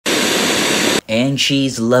And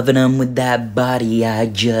she's loving him with that body, I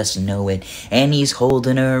just know it. And he's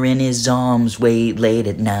holding her in his arms way late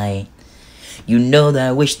at night. You know that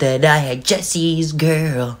I wish that I had Jesse's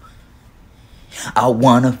girl. I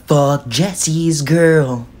wanna fuck Jesse's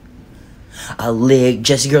girl. I'll lick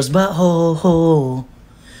Jesse's girl's butthole.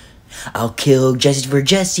 I'll kill Jesse for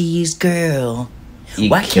Jesse's girl.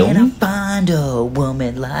 Why can't I find a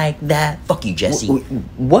woman like that? Fuck you, Jesse.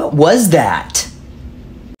 What was that?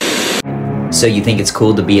 So you think it's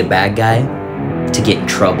cool to be a bad guy? To get in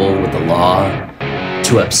trouble with the law?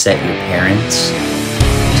 To upset your parents?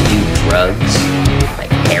 To do drugs?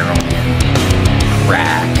 Like heroin,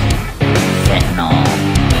 crack, fentanyl,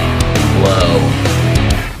 blow?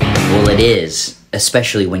 Well, it is.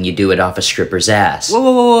 Especially when you do it off a stripper's ass.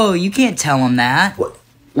 Whoa, you can't tell him that.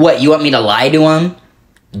 What, you want me to lie to him?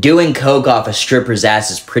 Doing coke off a stripper's ass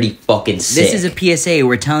is pretty fucking sick. This is a PSA.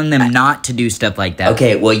 We're telling them not to do stuff like that.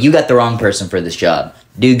 Okay, well, you got the wrong person for this job.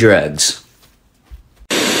 Do drugs.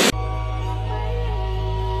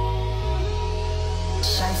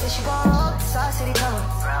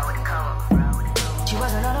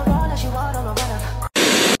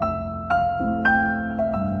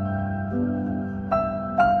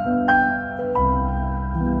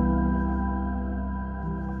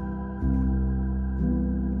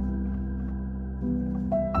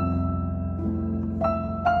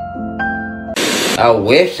 I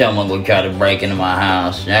wish someone would try to break into my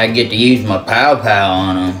house. I'd get to use my pow-pow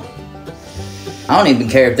on them. I don't even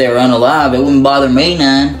care if they were unalive. It wouldn't bother me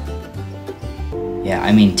none. Yeah,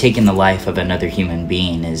 I mean, taking the life of another human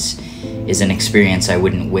being is an experience I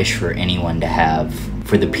wouldn't wish for anyone to have.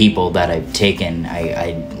 For the people that I've taken,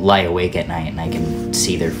 I lie awake at night and I can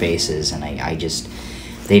see their faces and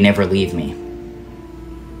they never leave me.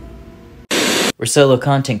 We're solo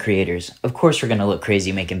content creators. Of course we're gonna look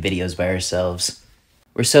crazy making videos by ourselves.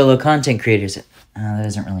 We're solo content creators. That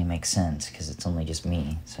doesn't really make sense because it's only just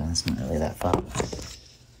me, so that's not really that fun.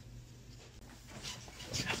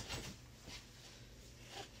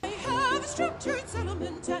 I have a structured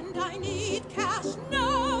settlement and I need cash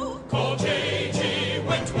now. Call JG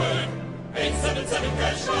Wentworth, 877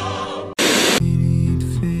 cash now.